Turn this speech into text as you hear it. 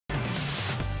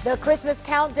The Christmas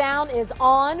countdown is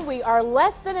on. We are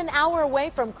less than an hour away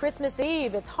from Christmas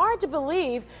Eve. It's hard to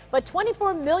believe, but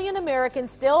 24 million Americans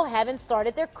still haven't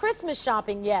started their Christmas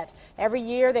shopping yet. Every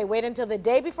year, they wait until the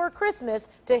day before Christmas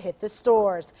to hit the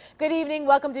stores. Good evening.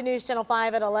 Welcome to News Channel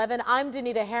 5 at 11. I'm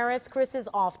Danita Harris. Chris is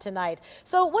off tonight.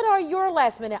 So what are your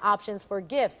last-minute options for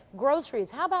gifts, groceries?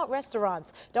 How about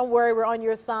restaurants? Don't worry, we're on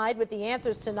your side with the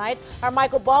answers tonight. Our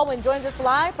Michael Baldwin joins us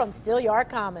live from Steelyard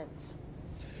Commons.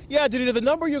 Yeah, Danita, the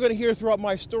number you're going to hear throughout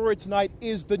my story tonight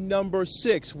is the number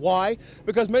 6. Why?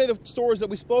 Because many of the stores that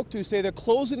we spoke to say they're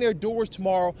closing their doors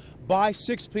tomorrow by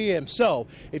 6 p.m. So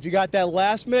if you got that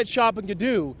last-minute shopping to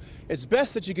do, it's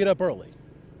best that you get up early.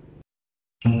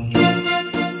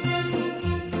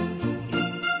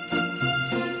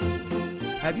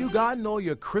 Have you gotten all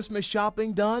your Christmas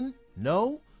shopping done?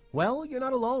 No? Well, you're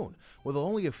not alone. With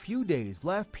only a few days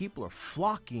left, people are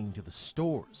flocking to the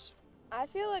stores. I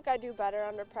feel like I do better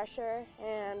under pressure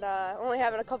and only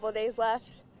having a couple of days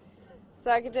left,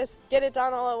 so I could just get it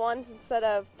done all at once instead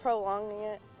of prolonging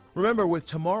it. Remember, with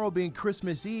tomorrow being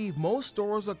Christmas Eve, most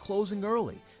stores are closing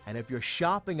early. And if you're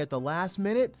shopping at the last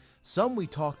minute, some we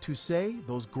talked to say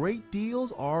those great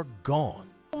deals are gone.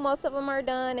 Most of them are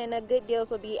done, and the good deals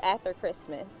will be after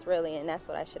Christmas, really, and that's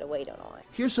what I should have waited on.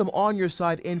 Here's some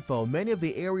on-your-side info. Many of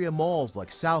the area malls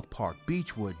like South Park,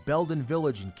 Beechwood, Belden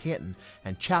Village in Canton,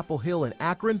 and Chapel Hill in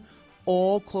Akron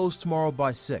all close tomorrow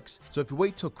by 6. So if you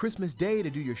wait till Christmas Day to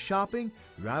do your shopping,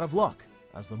 you're out of luck,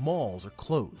 as the malls are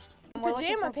closed. We're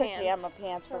Pajama pants. Pajama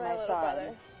pants for my little son.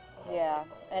 brother. Yeah,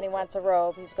 and he wants a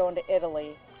robe. He's going to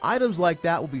Italy. Items like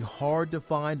that will be hard to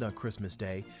find on Christmas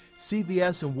Day.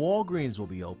 CVS and Walgreens will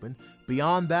be open.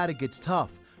 Beyond that, it gets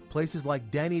tough. Places like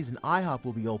Denny's and IHOP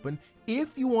will be open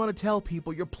if you want to tell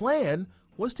people your plan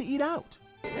was to eat out.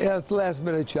 Yeah, it's last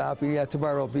minute shopping. Yeah,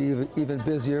 tomorrow will be even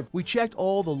busier. We checked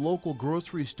all the local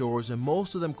grocery stores, and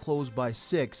most of them close by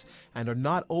 6 and are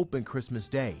not open Christmas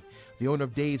Day. The owner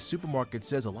of Dave's Supermarket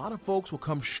says a lot of folks will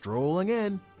come strolling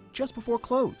in just before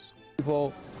close.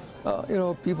 People,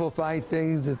 people find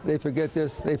things, they forget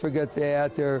this, they forget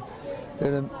that. They're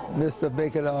in the midst of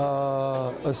making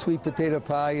a sweet potato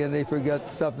pie, and they forget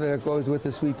something that goes with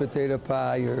the sweet potato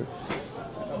pie.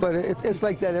 But it's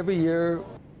like that every year.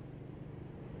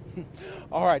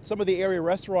 All right, some of the area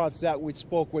restaurants that we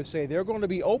spoke with say they're going to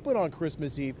be open on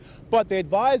Christmas Eve, but they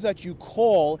advise that you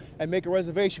call and make a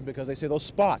reservation because they say those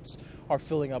spots are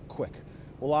filling up quick.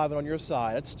 We're live and on your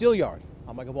side at Steelyard.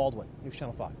 I'm Michael Baldwin, News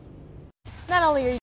Channel 5. Not only are you